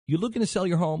You looking to sell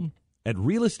your home? At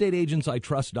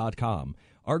realestateagentsitrust.com,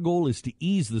 our goal is to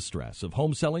ease the stress of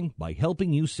home selling by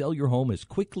helping you sell your home as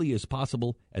quickly as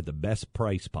possible at the best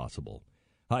price possible.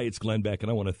 Hi, it's Glenn Beck,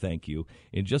 and I want to thank you.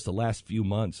 In just the last few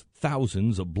months,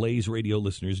 thousands of Blaze Radio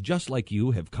listeners just like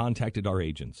you have contacted our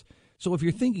agents. So if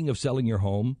you're thinking of selling your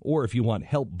home, or if you want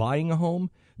help buying a home,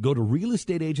 go to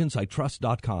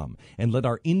realestateagentsitrust.com and let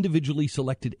our individually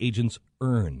selected agents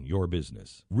earn your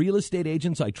business.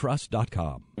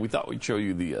 realestateagentsitrust.com. We thought we'd show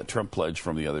you the Trump pledge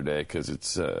from the other day because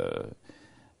it's, we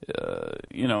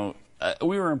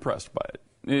were impressed by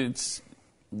it.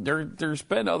 There's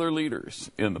been other leaders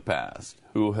in the past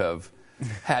who have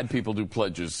had people do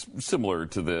pledges similar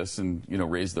to this and,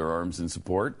 raise their arms in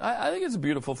support. I think it's a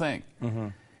beautiful thing. Mm-hmm.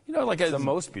 It's the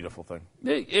most beautiful thing.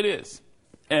 It is.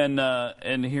 And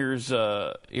here's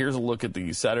a look at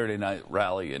the Saturday night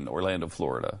rally in Orlando,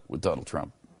 Florida with Donald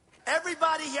Trump.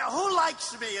 Everybody here, who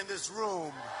likes me in this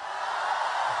room?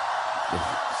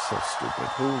 So stupid.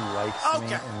 Who likes me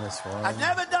in this room? I've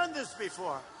never done this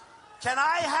before. Can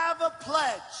I have a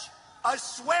pledge, a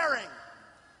swearing?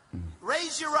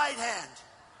 Raise your right hand.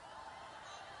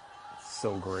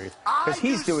 So great. Because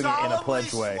he's doing it in a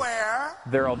pledge way.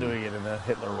 They're all doing it in the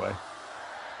Hitler way.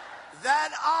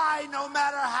 That I, no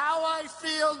matter how I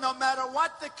feel, no matter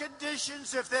what the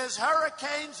conditions, if there's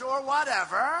hurricanes or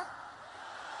whatever,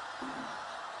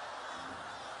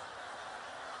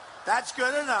 that's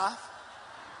good enough,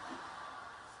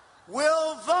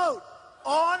 will vote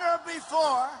on or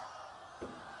before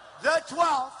the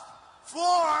 12th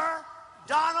for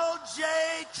Donald J.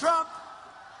 Trump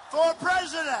for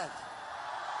president.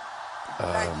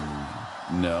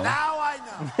 No. Now I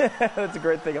know. That's a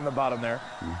great thing on the bottom there.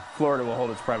 Florida will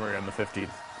hold its primary on the 15th.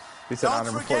 He said on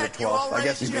or before the 12th. I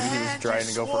guess maybe he was trying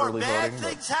to go for early voting. Bad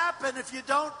things happen if you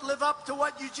don't live up to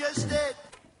what you just did.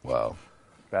 Wow.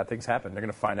 Bad things happen. They're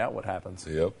going to find out what happens.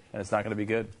 Yep. And it's not going to be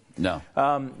good. No.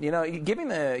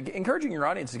 Encouraging your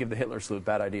audience to give the Hitler salute,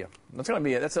 bad idea. That's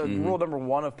rule number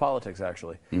one of politics,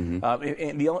 actually.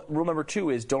 Mm-hmm. Rule number two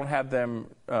is don't have them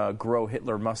grow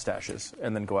Hitler mustaches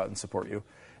and then go out and support you.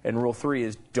 And rule 3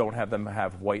 is don't have them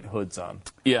have white hoods on.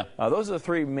 Yeah. Those are the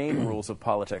 3 main rules of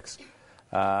politics.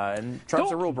 And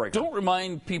Trump's a rule breaker. Don't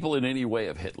remind people in any way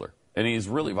of Hitler. And he's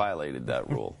really violated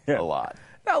that rule a lot.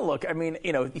 Now, look,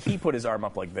 he put his arm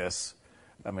up like this.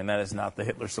 That is not the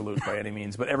Hitler salute by any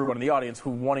means. But everyone in the audience who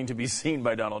wanting to be seen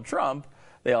by Donald Trump,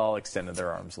 they all extended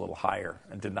their arms a little higher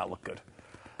and did not look good.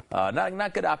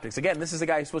 Not good optics. Again, this is the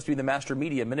guy who's supposed to be the master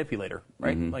media manipulator,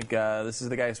 right? Mm-hmm. This is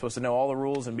the guy who's supposed to know all the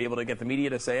rules and be able to get the media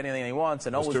to say anything he wants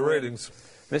and always Mr. Ratings.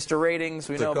 Mr. Ratings,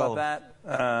 we know about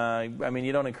that.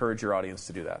 You don't encourage your audience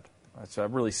to do that. That's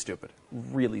really stupid.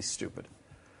 Really stupid.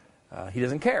 He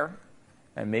doesn't care,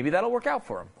 and maybe that'll work out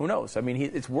for him. Who knows?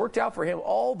 It's worked out for him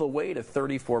all the way to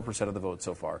 34% of the vote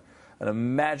so far. A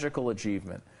magical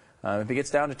achievement. If he gets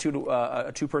down to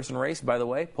a two-person race, by the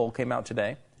way, poll came out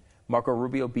today. Marco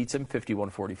Rubio beats him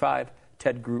 51-45.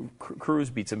 Ted Cruz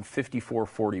beats him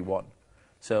 54-41.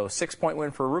 So 6-point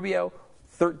win for Rubio,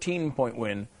 13-point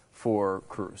win for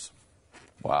Cruz.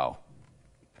 Wow.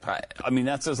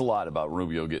 That says a lot about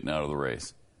Rubio getting out of the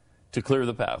race to clear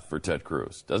the path for Ted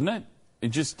Cruz, doesn't it?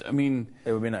 It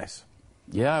would be nice.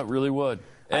 Yeah, it really would.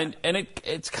 And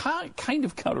it's kind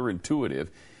of counterintuitive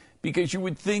because you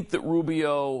would think that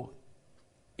Rubio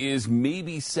is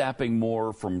maybe sapping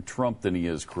more from Trump than he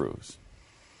is Cruz.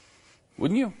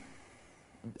 Wouldn't you?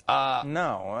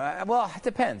 No. Well, it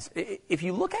depends. If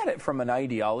you look at it from an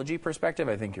ideology perspective,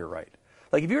 I think you're right.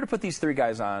 Like, if you were to put these 3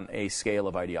 guys on a scale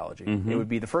of ideology, it would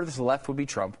be the furthest left would be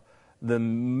Trump, the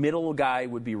middle guy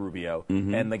would be Rubio,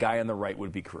 and the guy on the right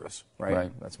would be Cruz,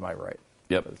 right? That's my right.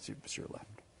 Yep. It's your left.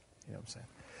 You know what I'm saying?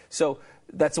 So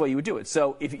that's the way you would do it.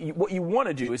 So what you want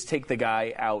to do is take the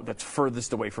guy out that's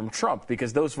furthest away from Trump,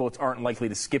 because those votes aren't likely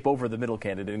to skip over the middle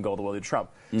candidate and go all the way to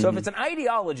Trump. So if it's an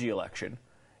ideology election,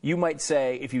 you might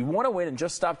say, if you want to win and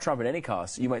just stop Trump at any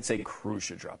cost, you might say Cruz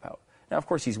should drop out. Now, of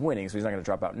course, he's winning, so he's not going to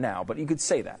drop out now, but you could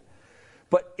say that.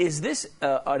 But is this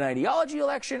an ideology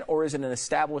election, or is it an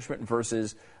establishment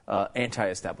versus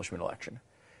anti-establishment election?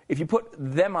 If you put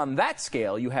them on that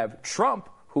scale, you have Trump,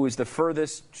 who is the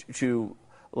furthest to,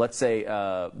 let's say,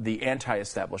 the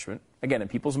anti-establishment. Again, in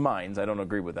people's minds, I don't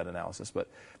agree with that analysis, but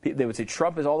they would say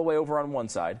Trump is all the way over on one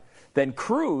side. Then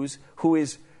Cruz, who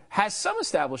has some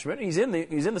establishment, he's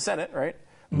in the Senate, right?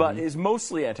 But is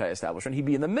mostly anti-establishment. He'd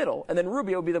be in the middle, and then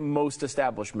Rubio would be the most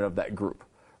establishment of that group,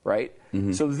 right?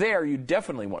 So there, you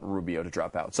definitely want Rubio to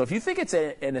drop out. So if you think it's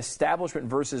an establishment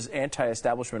versus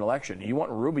anti-establishment election, you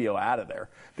want Rubio out of there,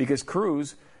 because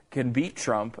Cruz can beat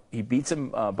Trump. He beats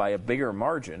him by a bigger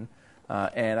margin,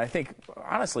 and I think,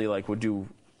 honestly, would do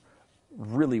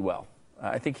really well.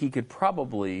 I think he could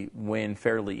probably win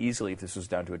fairly easily if this was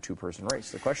down to a two-person race.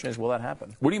 The question is, will that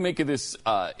happen? What do you make of this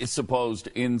supposed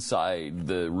inside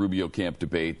the Rubio camp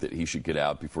debate that he should get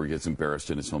out before he gets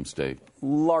embarrassed in his home state?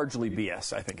 Largely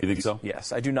BS, I think. You think so?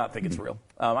 Yes, I do not think it's real.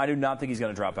 I do not think he's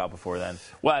going to drop out before then.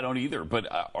 Well, I don't either,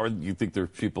 but or you think there's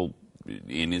people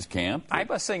in his camp? I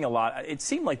was saying a lot. It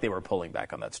seemed like they were pulling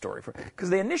back on that story because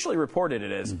they initially reported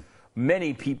it as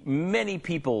many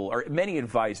people or many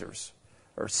advisors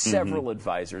or several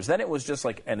advisors. Then it was just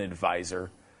like an advisor.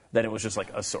 Then it was just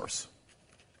like a source.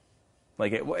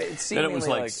 Like it seemed. Then it was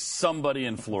like somebody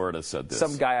in Florida said this.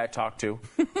 Some guy I talked to.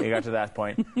 He got to that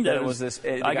point. Then it was this.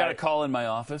 I got a call in my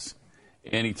office.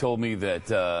 And he told me that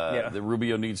the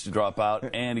Rubio needs to drop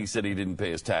out, and he said he didn't pay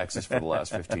his taxes for the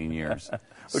last 15 years.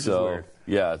 Which is weird.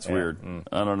 Yeah, it's weird.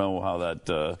 I don't know how that.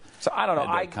 So I don't know.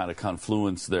 That kind of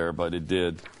confluence there, but it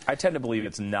did. I tend to believe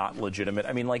it's not legitimate.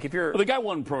 I mean, like if you're. Well, the guy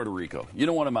won Puerto Rico. You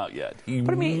don't want him out yet. He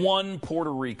won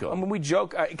Puerto Rico. I mean, we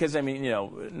joke because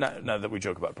not that we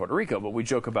joke about Puerto Rico, but we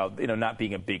joke about not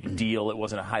being a big deal. It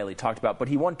wasn't a highly talked about, but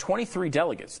he won 23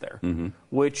 delegates there,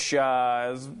 which is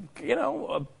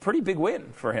a pretty big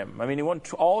win for him. I mean, he won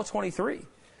all 23.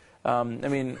 I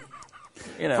mean.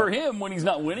 For him, when he's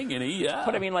not winning any, yeah.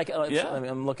 But I mean,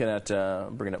 I'm looking at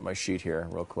bringing up my sheet here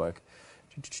real quick.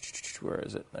 Where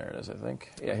is it? There it is, I think.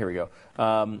 Yeah, here we go.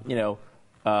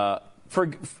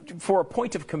 For a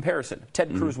point of comparison,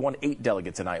 Ted Cruz won 8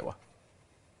 delegates in Iowa.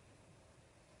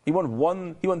 He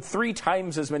won 3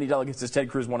 times as many delegates as Ted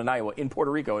Cruz won in Iowa in Puerto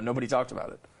Rico, and nobody talked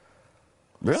about it.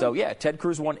 Really? So yeah, Ted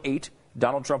Cruz won 8.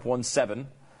 Donald Trump won 7.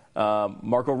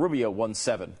 Marco Rubio won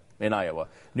 7. In Iowa.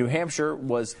 New Hampshire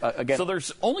was, again... So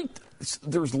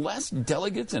there's less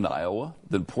delegates in Iowa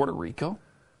than Puerto Rico?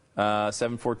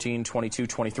 7, 14, 22,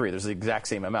 23. There's the exact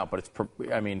same amount, but it's,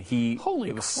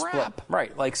 Holy crap. Split.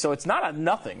 Right, so it's not a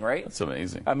nothing, right? That's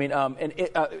amazing. I mean,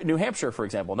 New Hampshire, for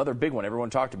example, another big one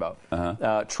everyone talked about.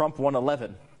 Trump won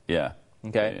 11. Yeah.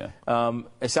 Okay. Yeah.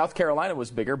 South Carolina was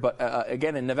bigger, but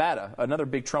again, in Nevada, another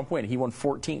big Trump win. He won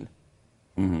 14.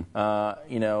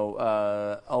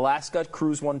 Alaska,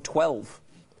 Cruz won 12.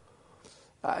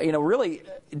 Really,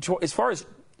 as far as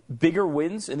bigger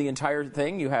wins in the entire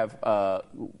thing, you have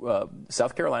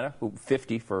South Carolina,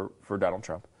 50 for Donald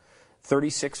Trump,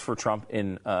 36 for Trump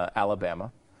in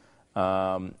Alabama,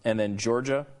 and then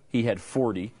Georgia, he had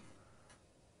 40,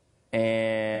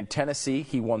 and Tennessee,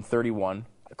 he won 31.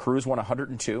 Cruz won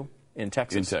 102. In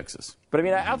Texas. But, I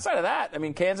mean, outside of that, I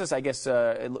mean, Kansas, I guess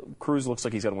Cruz looks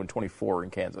like he's going to win 24 in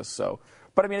Kansas. So,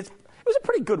 but, I mean, it was a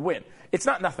pretty good win. It's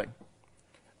not nothing.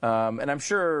 And I'm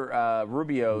sure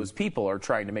Rubio's people are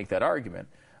trying to make that argument.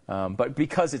 But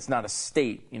because it's not a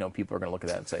state, people are going to look at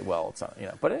that and say, well, it's not,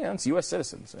 But it's U.S.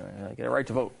 citizens. They get a right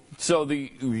to vote. So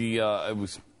I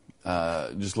was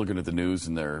just looking at the news,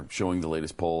 and they're showing the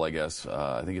latest poll, I guess.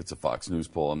 I think it's a Fox News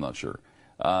poll. I'm not sure.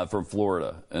 From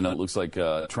Florida, and it looks like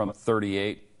Trump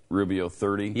 38, Rubio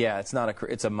 30. Yeah, it's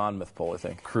a Monmouth poll, I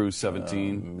think. Cruz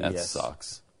 17. That yes.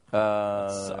 sucks. That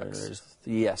sucks.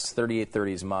 Yes,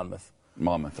 38-30 is Monmouth.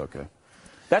 Monmouth, okay.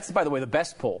 That's, by the way, the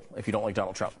best poll if you don't like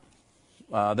Donald Trump.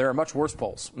 There are much worse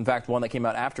polls. In fact, one that came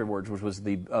out afterwards, which was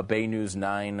the Bay News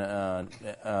 9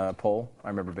 poll. I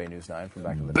remember Bay News 9 from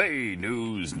back in the day. Bay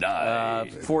News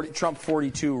 9. Trump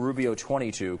 42, Rubio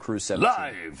 22, Cruz 17.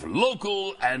 Live,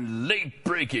 local, and late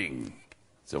breaking.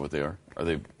 Is that what they are?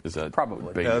 Is that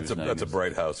probably? Bay Yeah, News that's a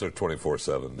Bright House. They're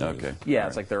 24/7. Okay. Yeah,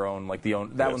 it's like their own, that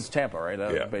Yes. one's Tampa, right?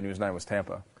 Yeah. Bay News 9 was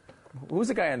Tampa. Who was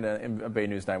the guy in Bay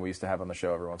News 9 we used to have on the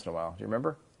show every once in a while? Do you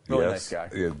remember? Really nice guy.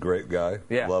 Yeah, great guy.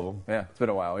 Yeah. Love him. Yeah, it's been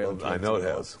a while. I know it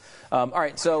has. All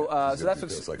right, so that's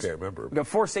what's. I can't remember. We've got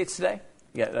 4 states today.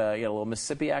 You got a little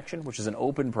Mississippi action, which is an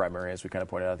open primary, as we kind of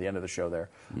pointed out at the end of the show there,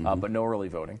 but no early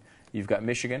voting. You've got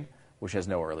Michigan, which has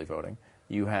no early voting.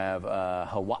 You have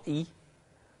Hawaii,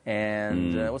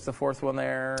 and what's the 4th one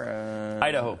there?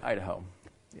 Idaho.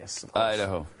 Yes, of course.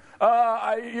 Idaho.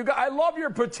 I love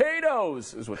your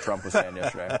potatoes, is what Trump was saying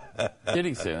yesterday. Did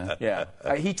he say that? Yeah.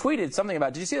 He tweeted something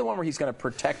about, did you see the one where he's going to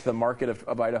protect the market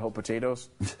of Idaho potatoes,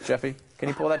 Jeffy? Can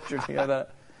you pull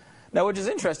that? Now, which is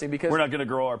interesting because... We're not going to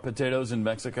grow our potatoes in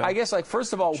Mexico? I guess,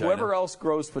 first of all, China. whoever else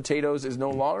grows potatoes is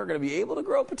no longer going to be able to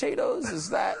grow potatoes?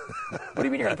 Is that... What do you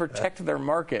mean you're going to protect their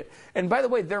market? And by the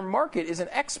way, their market is an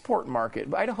export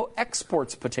market. Idaho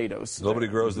exports potatoes. Nobody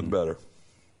grows them better.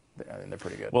 I mean, they're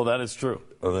pretty good. Well, that is true.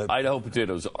 Idaho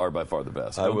potatoes are by far the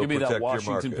best. Don't give me that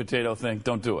Washington potato thing.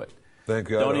 Don't do it. Thank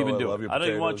you. Don't even do it. I don't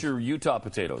even want your Utah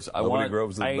potatoes. I want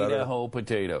Idaho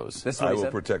potatoes. I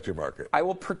will protect your market. I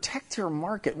will protect your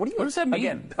market. What does that mean?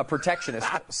 Again, a protectionist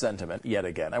sentiment, yet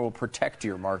again. I will protect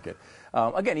your market.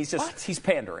 Again, he's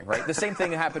pandering, right? The same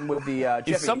thing happened with the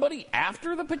Jeffy. Is somebody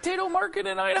after the potato market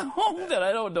in Idaho that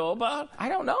I don't know about? I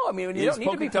don't know. I mean, you don't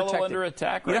need to be Pocatello protected. under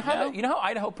attack right now? You know how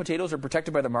Idaho potatoes are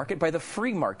protected by the market? By the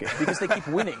free market, because they keep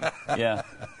winning. Yeah.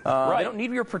 Right. They don't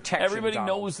need your protection. Everybody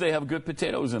Donald. knows they have good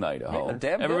potatoes in Idaho. Right,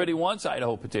 they're damn Everybody good. wants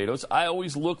Idaho potatoes. I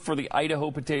always look for the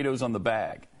Idaho potatoes on the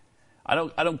bag. I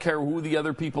don't care who the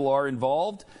other people are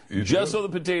involved, just so the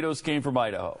potatoes came from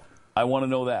Idaho. I want to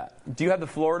know that. Do you have the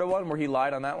Florida one where he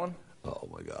lied on that one? Oh,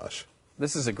 my gosh.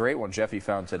 This is a great one Jeffy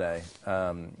found today,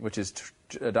 which is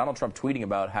Donald Trump tweeting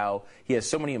about how he has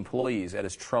so many employees at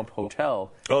his Trump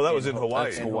hotel. Oh, that was in Hawaii.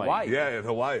 That's in Hawaii. Yeah, in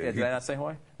Hawaii. Yeah, did I not say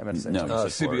Hawaii? I meant to say No.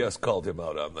 CBS called him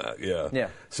out on that, yeah.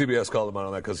 CBS called him out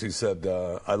on that because he said,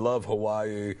 I love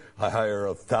Hawaii. I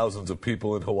hire thousands of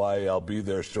people in Hawaii. I'll be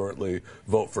there shortly.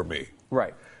 Vote for me.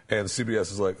 Right. And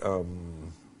CBS is like,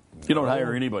 You don't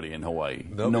hire anybody in Hawaii.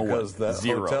 no, because that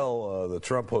Zero. hotel, the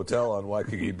Trump Hotel on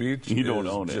Waikiki Beach, You don't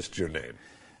is own it. just your name.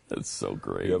 That's so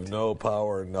great. You have no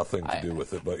power, nothing to do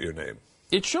with it but your name.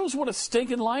 It shows what a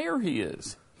stinking liar he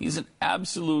is. He's an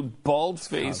absolute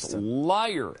bald-faced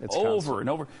liar over and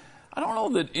over. I don't know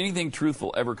that anything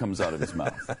truthful ever comes out of his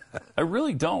mouth. I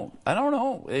really don't. I don't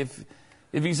know if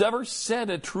he's ever said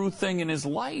a true thing in his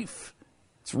life.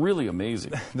 It's really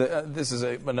amazing. This is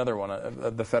another one.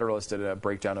 The Federalist did a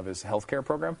breakdown of his health care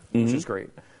program, which is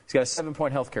great. He's got a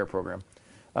 7-point health care program.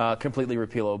 Completely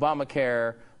repeal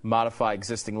Obamacare, modify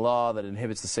existing law that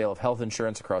inhibits the sale of health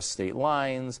insurance across state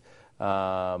lines,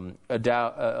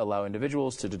 allow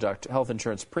individuals to deduct health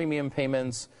insurance premium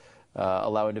payments,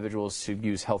 allow individuals to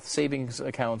use health savings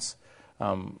accounts,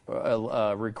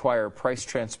 require price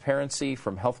transparency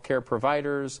from health care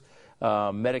providers,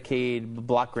 Medicaid,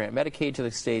 block grant Medicaid to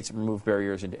the states, remove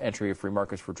barriers into entry of free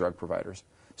markets for drug providers.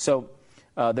 So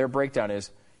their breakdown is,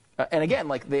 and again,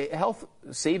 like the health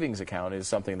savings account is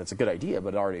something that's a good idea,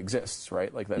 but it already exists,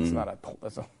 right? Like that's not a.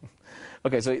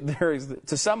 Okay, so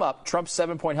to sum up, Trump's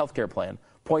 7-point health care plan.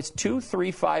 Points 2, 3,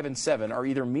 5, and 7 are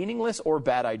either meaningless or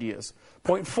bad ideas.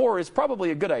 Point 4 is probably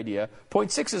a good idea.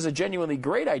 Point 6 is a genuinely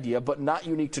great idea, but not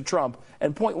unique to Trump.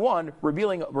 And point 1,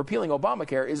 repealing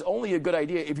Obamacare, is only a good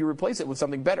idea if you replace it with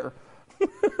something better.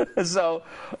 So,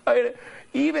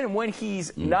 even when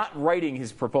he's not writing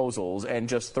his proposals and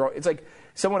just it's like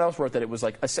someone else wrote that it was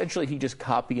like essentially he just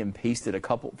copy and pasted a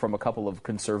couple of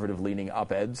conservative-leaning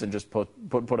op-eds and just put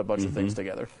a bunch of things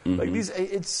together. Like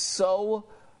it's so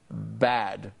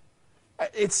bad.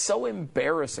 It's so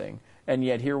embarrassing, and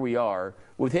yet here we are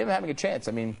with him having a chance.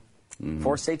 I mean,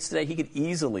 4 states today, he could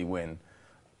easily win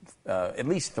at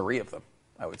least 3 of them,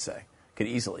 I would say. Could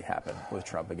easily happen with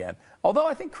Trump again. Although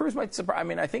I think Cruz might surprise. I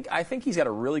mean, I think he's got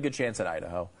a really good chance at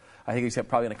Idaho. I think he's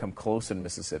probably going to come close in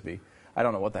Mississippi. I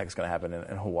don't know what the heck's going to happen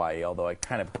in Hawaii, although I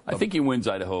think he wins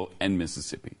Idaho and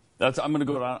Mississippi. I'm going to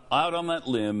go out on that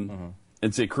limb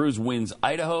and say Cruz wins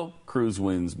Idaho, Cruz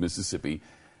wins Mississippi.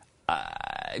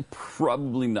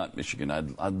 Probably not Michigan.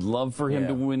 I'd love for him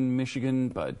to win Michigan,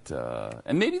 but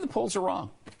and maybe the polls are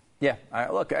wrong. Yeah, I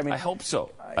hope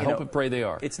so. I hope and pray they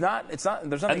are. It's not. There's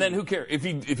nothing. And then who cares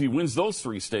if he wins those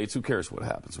 3 states? Who cares what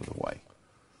happens with Hawaii?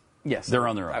 Yes, they're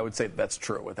on their own. I would say that's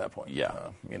true at that point. Yeah,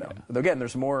 Again,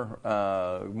 there's more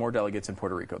delegates in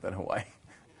Puerto Rico than Hawaii.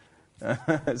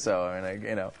 So I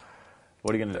mean,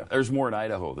 what are you going to do? There's more in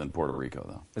Idaho than Puerto Rico,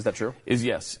 though. Is that true? Is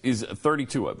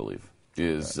 32, I believe.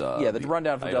 The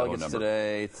rundown for Idaho delegates number.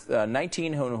 today: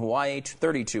 19 in Hawaii,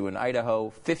 32 in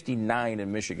Idaho, 59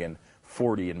 in Michigan,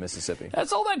 40 in Mississippi.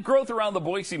 That's all that growth around the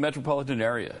Boise metropolitan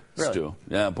area, really? Stu.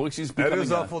 Yeah, Boise's becoming. That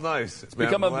is awful nice. It's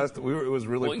become it was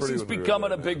really pretty. Boise's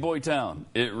becoming a big boy town.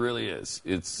 It really is.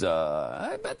 It's.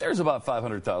 I bet there's about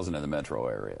 500,000 in the metro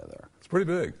area there. It's pretty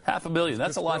big. 500,000.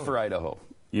 That's a lot for Idaho.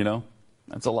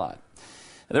 That's a lot.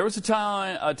 There was a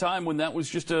time when that was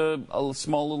just a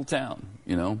small little town,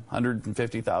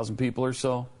 150,000 people or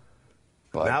so.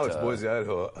 But now it's Boise,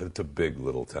 Idaho. It's a big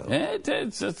little town.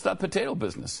 It's that potato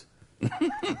business.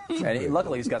 And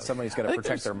luckily, he's got somebody who's got to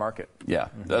protect their market. Yeah,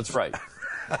 that's right.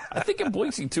 I think in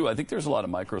Boise, too, I think there's a lot of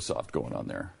Microsoft going on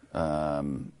there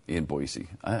in Boise.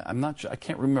 I'm not sure. I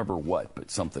can't remember what,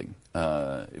 but something.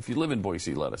 If you live in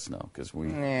Boise, let us know, because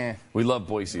we love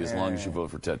Boise as long as you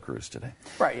vote for Ted Cruz today.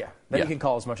 Right, yeah. Then you can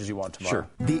call as much as you want tomorrow.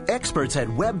 Sure. The experts at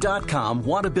Web.com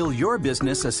want to build your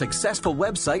business a successful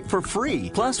website for free.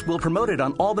 Plus, we'll promote it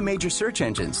on all the major search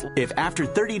engines. If after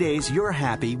 30 days you're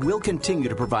happy, we'll continue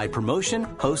to provide promotion,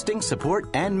 hosting, support,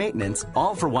 and maintenance,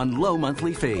 all for one low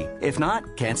monthly fee. If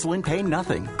not, cancel and pay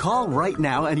nothing. Call right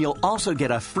now and you'll also get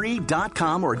a free free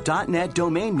 .com or .net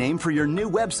domain name for your new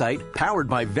website powered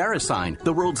by VeriSign,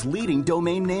 the world's leading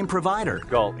domain name provider.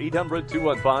 Call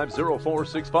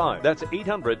 800-215-0465. That's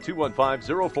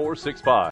 800-215-0465.